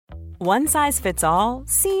One size fits all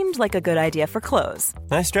seemed like a good idea for clothes.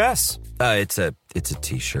 Nice dress. It's a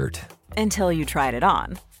t-shirt. Until you tried it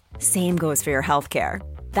on. Same goes for your healthcare.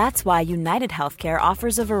 That's why United Healthcare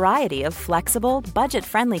offers a variety of flexible,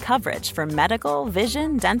 budget-friendly coverage for medical,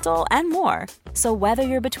 vision, dental, and more. So whether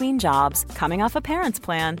you're between jobs, coming off a parent's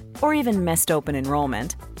plan, or even missed open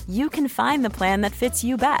enrollment, you can find the plan that fits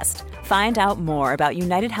you best. Find out more about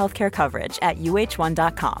United Healthcare coverage at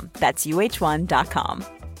uh1.com. That's uh1.com.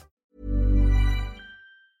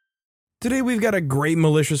 Today we've got a great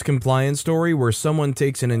malicious compliance story where someone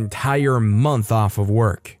takes an entire month off of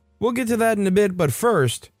work. We'll get to that in a bit, but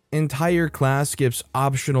first, entire class skips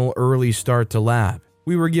optional early start to lab.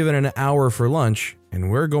 We were given an hour for lunch,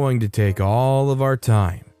 and we're going to take all of our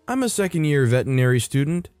time. I'm a second-year veterinary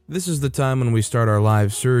student. This is the time when we start our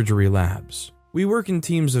live surgery labs. We work in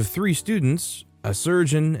teams of 3 students, a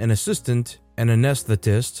surgeon, an assistant, and an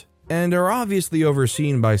anesthetist, and are obviously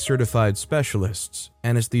overseen by certified specialists,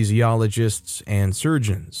 anesthesiologists, and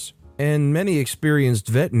surgeons, and many experienced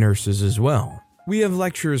vet nurses as well. We have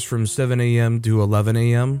lectures from 7 a.m. to 11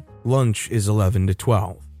 a.m. Lunch is 11 to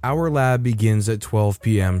 12. Our lab begins at 12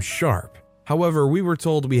 p.m. sharp. However, we were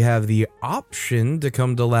told we have the option to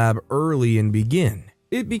come to lab early and begin.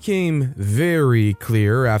 It became very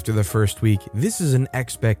clear after the first week this is an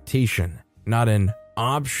expectation, not an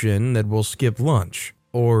option that we'll skip lunch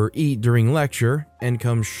or eat during lecture and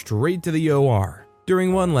come straight to the OR.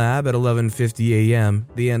 During one lab at 11:50 a.m.,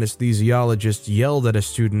 the anesthesiologist yelled at a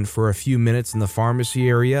student for a few minutes in the pharmacy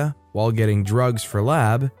area while getting drugs for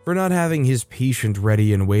lab for not having his patient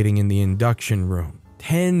ready and waiting in the induction room.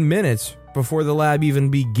 10 minutes before the lab even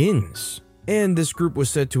begins. And this group was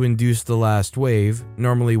set to induce the last wave,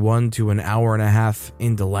 normally 1 to an hour and a half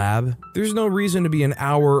into lab. There's no reason to be an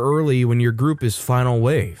hour early when your group is final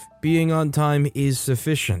wave. Being on time is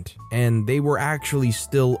sufficient, and they were actually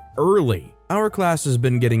still early. Our class has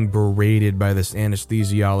been getting berated by this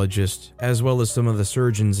anesthesiologist, as well as some of the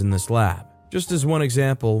surgeons in this lab. Just as one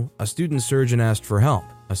example, a student surgeon asked for help.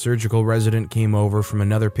 A surgical resident came over from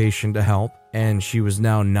another patient to help, and she was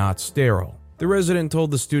now not sterile. The resident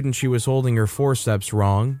told the student she was holding her forceps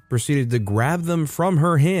wrong, proceeded to grab them from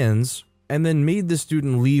her hands, and then made the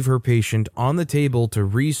student leave her patient on the table to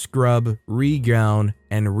re-scrub, re-gown,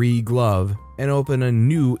 and re-glove, and open a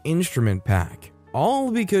new instrument pack.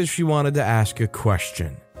 All because she wanted to ask a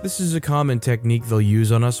question. This is a common technique they'll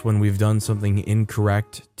use on us when we've done something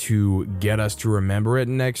incorrect to get us to remember it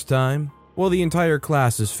next time. Well, the entire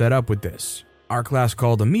class is fed up with this. Our class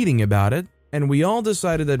called a meeting about it, and we all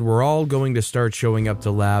decided that we're all going to start showing up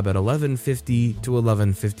to lab at 11:50 to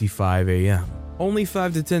 11:55 a.m. Only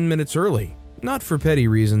 5 to 10 minutes early. Not for petty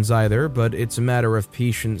reasons either, but it's a matter of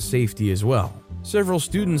patient safety as well. Several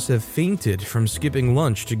students have fainted from skipping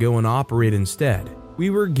lunch to go and operate instead. We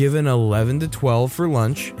were given 11 to 12 for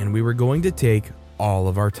lunch, and we were going to take all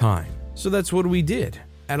of our time. So that's what we did.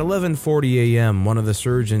 At 11:40 a.m., one of the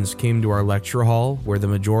surgeons came to our lecture hall, where the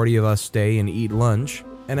majority of us stay and eat lunch,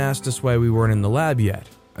 and asked us why we weren't in the lab yet.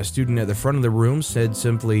 A student at the front of the room said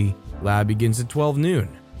simply, "Lab begins at 12 noon.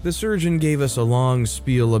 The surgeon gave us a long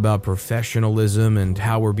spiel about professionalism and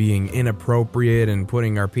how we're being inappropriate and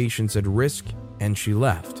putting our patients at risk, and she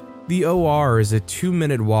left. The OR is a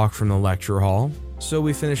 2-minute walk from the lecture hall, so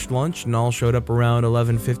we finished lunch and all showed up around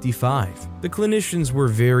 11:55. The clinicians were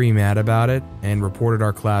very mad about it and reported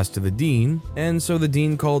our class to the dean, and so the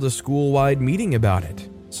dean called a school-wide meeting about it.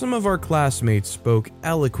 Some of our classmates spoke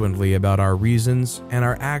eloquently about our reasons and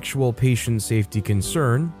our actual patient safety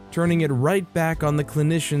concern, turning it right back on the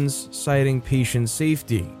clinicians, citing patient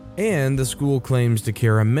safety. And the school claims to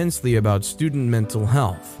care immensely about student mental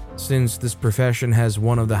health, since this profession has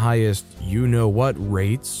one of the highest you-know-what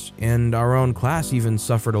rates, and our own class even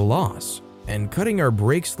suffered a loss. And cutting our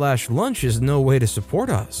break/lunch is no way to support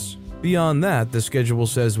us. Beyond that, the schedule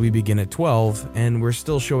says we begin at 12, and we're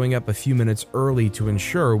still showing up a few minutes early to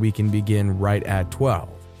ensure we can begin right at 12.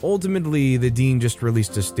 Ultimately, the dean just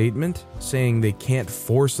released a statement saying they can't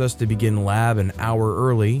force us to begin lab an hour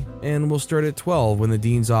early, and we'll start at 12 when the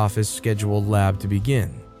dean's office scheduled lab to begin.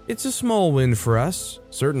 It's a small win for us.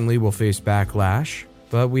 Certainly we'll face backlash,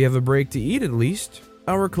 but we have a break to eat at least.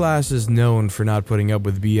 Our class is known for not putting up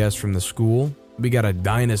with BS from the school. We got a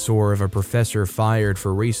dinosaur of a professor fired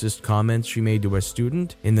for racist comments she made to a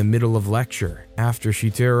student in the middle of lecture after she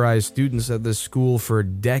terrorized students at this school for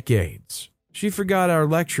decades. She forgot our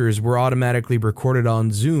lectures were automatically recorded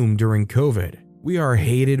on Zoom during COVID. We are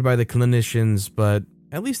hated by the clinicians, but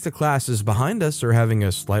at least the classes behind us are having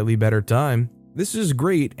a slightly better time. This is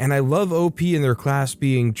great, and I love OP and their class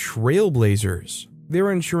being trailblazers.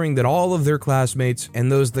 They're ensuring that all of their classmates and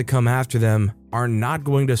those that come after them are not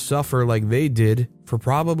going to suffer like they did for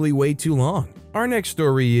probably way too long. Our next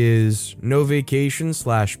story is no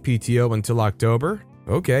vacation/PTO until October.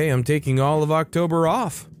 Okay, I'm taking all of October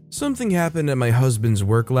off. Something happened at my husband's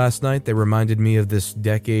work last night that reminded me of this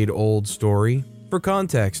decade-old story. For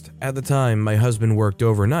context, at the time, my husband worked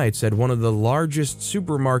overnights at one of the largest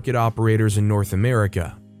supermarket operators in North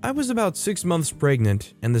America. I was about 6 months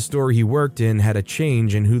pregnant, and the store he worked in had a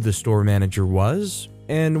change in who the store manager was.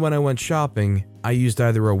 And when I went shopping, I used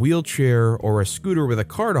either a wheelchair or a scooter with a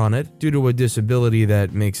cart on it due to a disability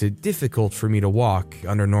that makes it difficult for me to walk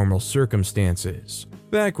under normal circumstances.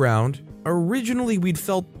 Background: originally, we'd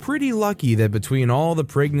felt pretty lucky that between all the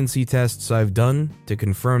pregnancy tests I've done to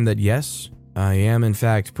confirm that yes, I am in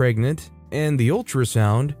fact pregnant, and the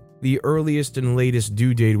ultrasound, the earliest and latest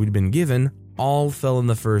due date we'd been given, all fell in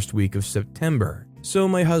the first week of September. So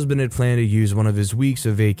my husband had planned to use one of his weeks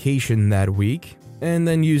of vacation that week, and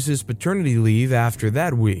then use his paternity leave after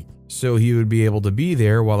that week, so he would be able to be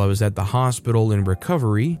there while I was at the hospital in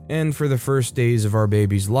recovery and for the first days of our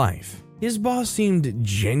baby's life. His boss seemed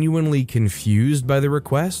genuinely confused by the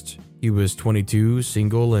request. He was 22,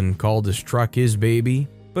 single, and called his truck his baby,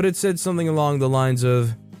 but it said something along the lines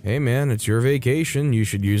of, "Hey man, it's your vacation, you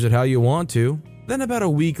should use it how you want to." Then about a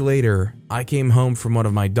week later, I came home from one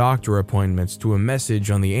of my doctor appointments to a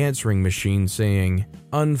message on the answering machine saying,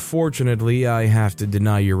 "Unfortunately, I have to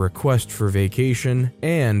deny your request for vacation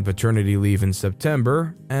and paternity leave in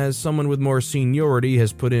September, as someone with more seniority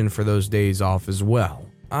has put in for those days off as well.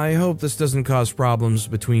 I hope this doesn't cause problems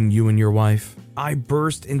between you and your wife." I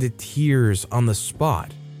burst into tears on the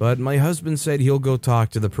spot, but my husband said he'll go talk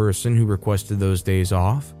to the person who requested those days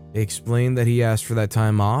off, explain that he asked for that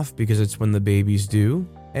time off because it's when the baby's due,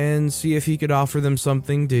 and see if he could offer them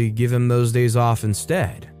something to give him those days off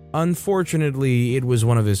instead. Unfortunately, it was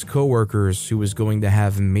one of his coworkers who was going to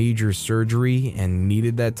have major surgery and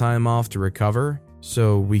needed that time off to recover,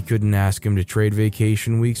 so we couldn't ask him to trade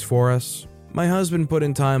vacation weeks for us. My husband put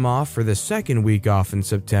in time off for the second week off in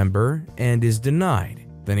September and is denied.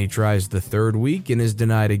 Then he tries the third week and is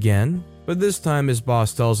denied again, but this time his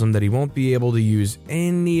boss tells him that he won't be able to use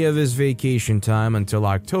any of his vacation time until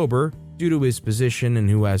October due to his position and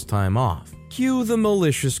who has time off. Cue the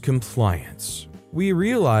malicious compliance. We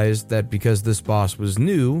realized that because this boss was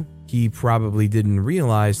new, he probably didn't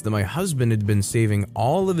realize that my husband had been saving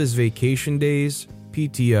all of his vacation days,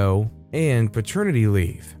 PTO, and paternity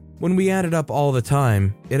leave. When we added up all the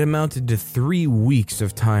time, it amounted to 3 weeks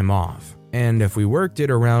of time off. And if we worked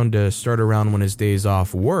it around to start around when his days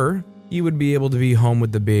off were, he would be able to be home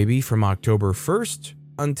with the baby from October 1st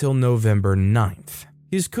until November 9th.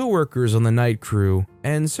 His coworkers on the night crew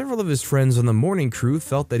and several of his friends on the morning crew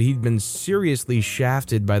felt that he'd been seriously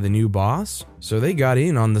shafted by the new boss, so they got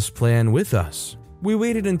in on this plan with us. We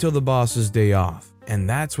waited until the boss's day off, and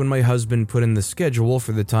that's when my husband put in the schedule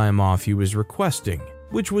for the time off he was requesting,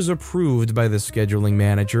 which was approved by the scheduling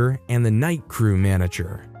manager and the night crew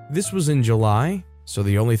manager. This was in July, so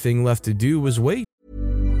the only thing left to do was wait.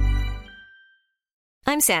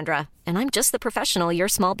 I'm Sandra, and I'm just the professional your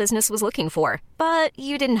small business was looking for. But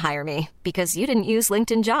you didn't hire me because you didn't use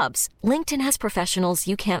LinkedIn Jobs. LinkedIn has professionals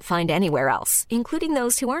you can't find anywhere else, including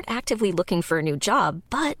those who aren't actively looking for a new job,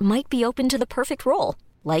 but might be open to the perfect role,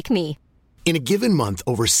 like me. In a given month,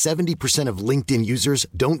 over 70% of LinkedIn users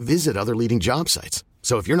don't visit other leading job sites.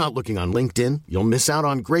 So if you're not looking on LinkedIn, you'll miss out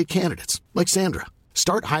on great candidates like Sandra.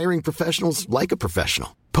 Start hiring professionals like a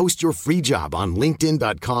professional. Post your free job on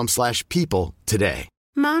linkedin.com/people today.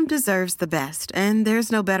 Mom deserves the best, and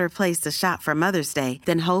there's no better place to shop for Mother's Day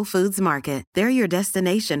than Whole Foods Market. They're your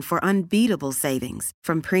destination for unbeatable savings,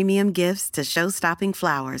 from premium gifts to show-stopping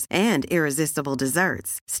flowers and irresistible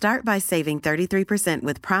desserts. Start by saving 33%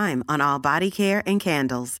 with Prime on all body care and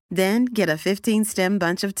candles. Then get a 15-stem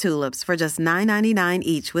bunch of tulips for just $9.99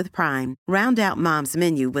 each with Prime. Round out Mom's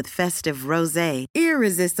menu with festive rosé,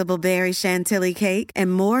 irresistible berry chantilly cake,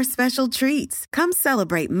 and more special treats. Come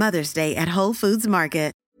celebrate Mother's Day at Whole Foods Market.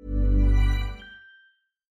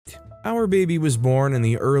 Our baby was born in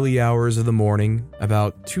the early hours of the morning,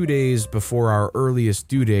 about 2 days before our earliest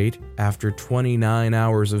due date, after 29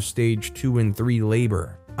 hours of stage 2 and 3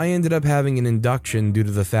 labor. I ended up having an induction due to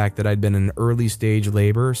the fact that I'd been in early stage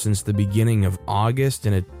labor since the beginning of August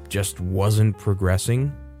and it just wasn't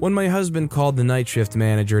progressing. When my husband called the night shift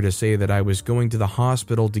manager to say that I was going to the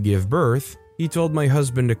hospital to give birth, he told my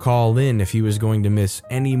husband to call in if he was going to miss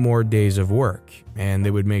any more days of work, and they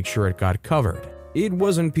would make sure it got covered. It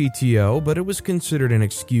wasn't PTO, but it was considered an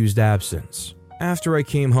excused absence. After I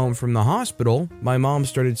came home from the hospital, my mom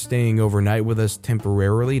started staying overnight with us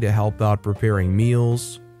temporarily to help out preparing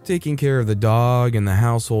meals, taking care of the dog and the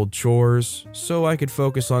household chores so I could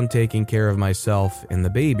focus on taking care of myself and the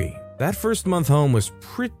baby. That first month home was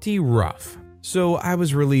pretty rough. So I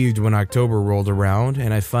was relieved when October rolled around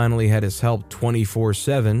and I finally had his help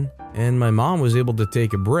 24/7 and my mom was able to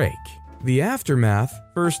take a break. The aftermath,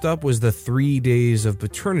 first up, was the 3 days of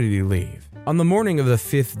paternity leave. On the morning of the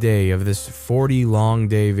 5th day of this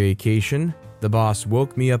 40-long-day vacation, the boss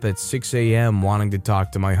woke me up at 6 a.m. wanting to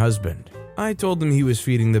talk to my husband. I told him he was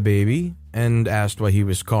feeding the baby and asked why he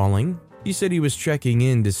was calling. He said he was checking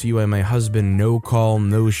in to see why my husband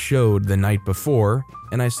no-showed the night before,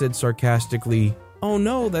 and I said sarcastically, "Oh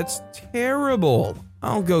no, that's terrible.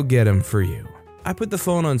 I'll go get him for you." I put the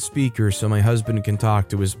phone on speaker so my husband can talk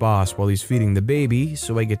to his boss while he's feeding the baby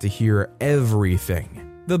so I get to hear everything.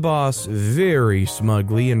 The boss very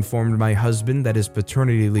smugly informed my husband that his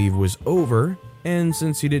paternity leave was over, and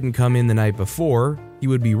since he didn't come in the night before, he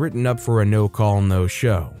would be written up for a no-call,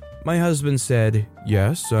 no-show. My husband said,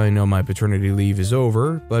 "Yes, I know my paternity leave is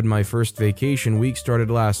over, but my first vacation week started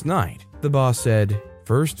last night." The boss said,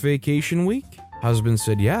 "First vacation week?" Husband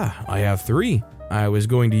said, "Yeah, I have 3. I was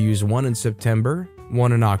going to use 1 in September,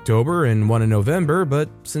 1 in October, and 1 in November, but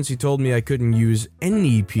since he told me I couldn't use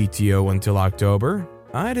any PTO until October,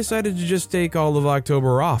 I decided to just take all of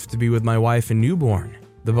October off to be with my wife and newborn."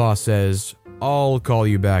 The boss says, "I'll call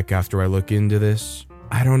you back after I look into this."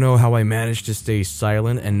 I don't know how I managed to stay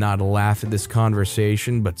silent and not laugh at this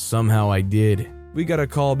conversation, but somehow I did. We got a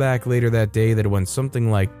call back later that day that went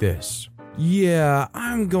something like this. "Yeah,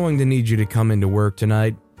 I'm going to need you to come into work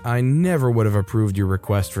tonight. I never would have approved your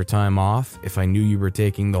request for time off if I knew you were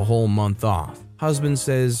taking the whole month off." Husband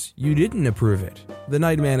says, "You didn't approve it. The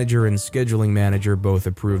night manager and scheduling manager both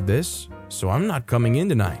approved this, so I'm not coming in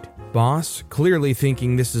tonight." Boss, clearly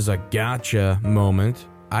thinking this is a gotcha moment,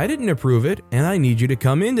 "I didn't approve it and I need you to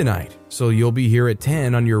come in tonight, so you'll be here at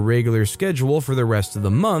 10 on your regular schedule for the rest of the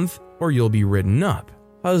month or you'll be written up."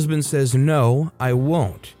 Husband says, "No, I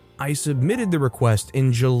won't. I submitted the request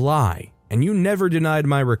in July and you never denied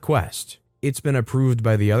my request. It's been approved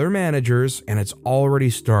by the other managers and it's already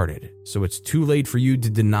started, so it's too late for you to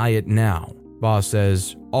deny it now." Boss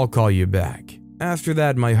says, "I'll call you back." After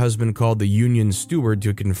that, my husband called the union steward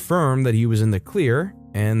to confirm that he was in the clear,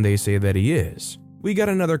 and they say that he is. We got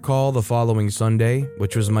another call the following Sunday,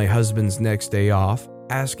 which was my husband's next day off,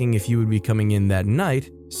 asking if he would be coming in that night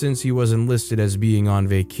since he wasn't listed as being on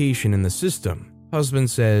vacation in the system. Husband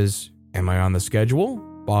says, "Am I on the schedule?"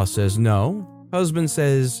 Boss says no. Husband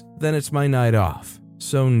says, "Then it's my night off."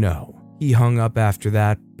 So no. He hung up after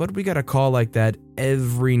that, but we got a call like that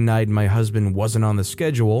every night my husband wasn't on the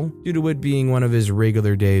schedule due to it being one of his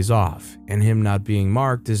regular days off and him not being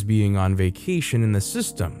marked as being on vacation in the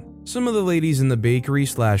system. Some of the ladies in the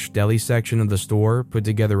bakery/deli section of the store put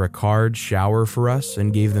together a card shower for us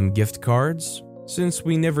and gave them gift cards. Since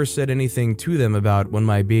we never said anything to them about when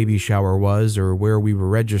my baby shower was or where we were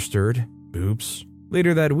registered, oops.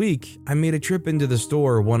 Later that week, I made a trip into the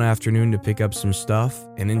store one afternoon to pick up some stuff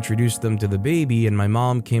and introduce them to the baby, and my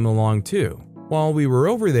mom came along too. While we were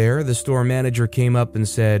over there, the store manager came up and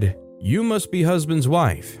said, "You must be husband's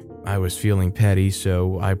wife." I was feeling petty,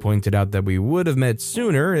 so I pointed out that we would have met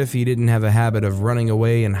sooner if he didn't have a habit of running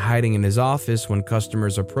away and hiding in his office when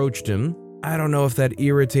customers approached him. I don't know if that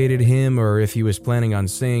irritated him or if he was planning on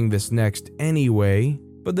saying this next anyway,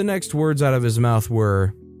 but the next words out of his mouth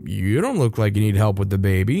were, "You don't look like you need help with the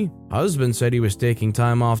baby. Husband said he was taking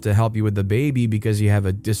time off to help you with the baby because you have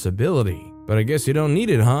a disability, but I guess you don't need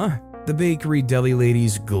it, huh?" The bakery deli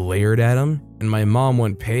ladies glared at him, and my mom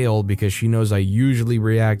went pale because she knows I usually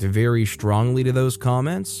react very strongly to those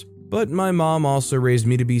comments. But my mom also raised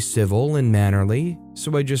me to be civil and mannerly,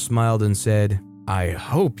 so I just smiled and said, "I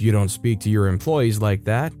hope you don't speak to your employees like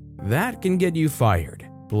that. That can get you fired.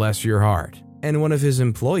 Bless your heart." And one of his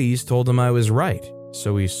employees told him I was right,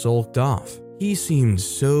 so he sulked off. He seemed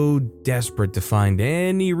so desperate to find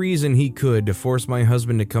any reason he could to force my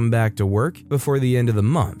husband to come back to work before the end of the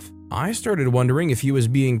month. I started wondering if he was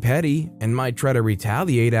being petty and might try to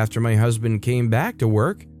retaliate after my husband came back to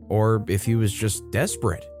work, or if he was just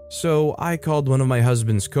desperate. So I called one of my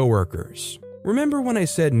husband's coworkers. Remember when I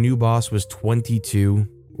said new boss was 22?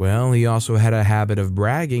 Well, he also had a habit of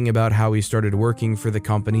bragging about how he started working for the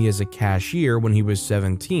company as a cashier when he was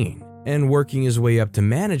 17, and working his way up to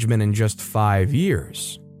management in just 5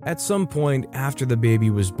 years. At some point after the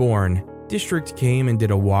baby was born, district came and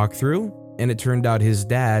did a walkthrough, and it turned out his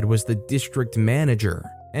dad was the district manager,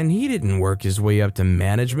 and he didn't work his way up to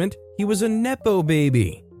management. He was a nepo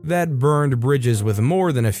baby. That burned bridges with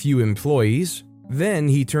more than a few employees, Then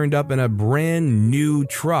he turned up in a brand new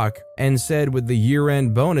truck and said with the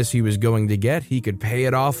year-end bonus he was going to get, he could pay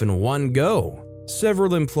it off in one go.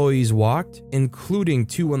 Several employees walked, including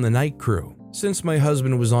 2 on the night crew. Since my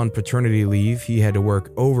husband was on paternity leave, he had to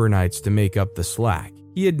work overnights to make up the slack.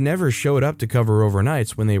 He had never showed up to cover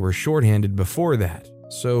overnights when they were shorthanded before that.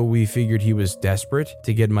 So we figured he was desperate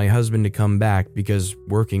to get my husband to come back because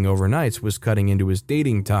working overnights was cutting into his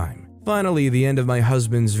dating time. Finally, the end of my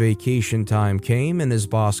husband's vacation time came and his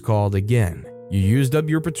boss called again. "You used up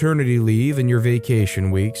your paternity leave and your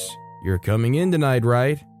vacation weeks. You're coming in tonight,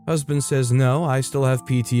 right?" Husband says, "No, I still have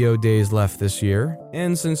PTO days left this year,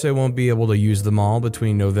 and since I won't be able to use them all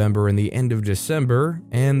between November and the end of December,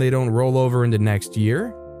 and they don't roll over into next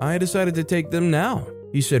year, I decided to take them now."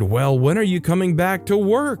 He said, "Well, when are you coming back to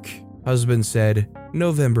work?" Husband said,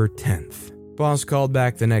 "November 10th. Boss called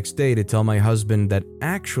back the next day to tell my husband that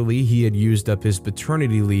actually he had used up his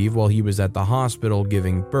paternity leave while he was at the hospital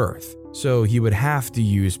giving birth, so he would have to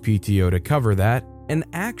use PTO to cover that, and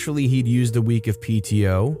actually he'd used a week of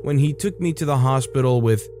PTO when he took me to the hospital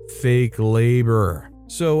with fake labor,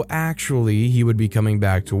 so actually he would be coming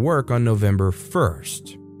back to work on November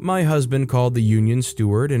 1st. My husband called the union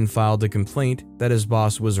steward and filed a complaint that his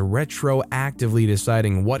boss was retroactively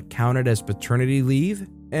deciding what counted as paternity leave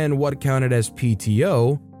and what counted as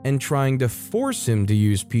PTO and trying to force him to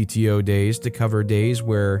use PTO days to cover days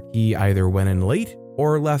where he either went in late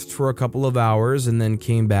or left for a couple of hours and then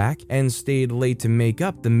came back and stayed late to make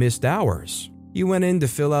up the missed hours. He went in to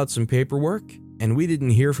fill out some paperwork, and we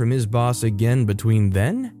didn't hear from his boss again between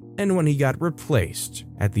then and when he got replaced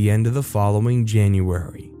at the end of the following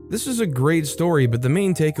January. This is a great story, but the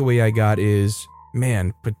main takeaway I got is,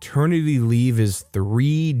 man, paternity leave is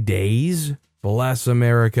 3 days? Bless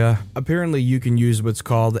America. Apparently you can use what's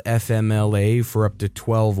called FMLA for up to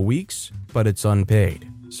 12 weeks, but it's unpaid.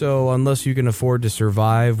 So unless you can afford to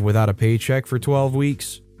survive without a paycheck for 12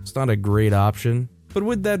 weeks, it's not a great option. But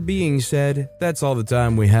with that being said, that's all the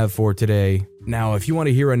time we have for today. Now, if you want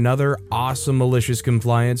to hear another awesome malicious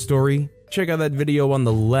compliance story, check out that video on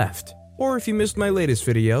the left. Or if you missed my latest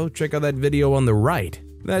video, check out that video on the right.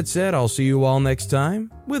 That said, I'll see you all next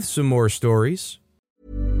time with some more stories.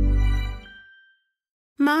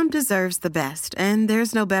 Mom deserves the best, and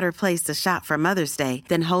there's no better place to shop for Mother's Day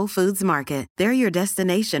than Whole Foods Market. They're your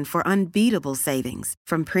destination for unbeatable savings,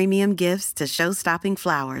 from premium gifts to show-stopping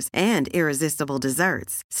flowers and irresistible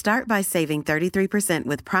desserts. Start by saving 33%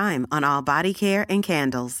 with Prime on all body care and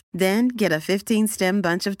candles. Then get a 15-stem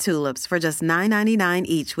bunch of tulips for just $9.99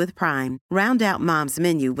 each with Prime. Round out Mom's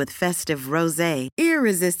menu with festive rosé,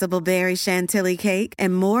 irresistible berry chantilly cake,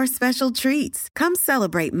 and more special treats. Come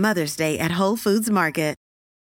celebrate Mother's Day at Whole Foods Market.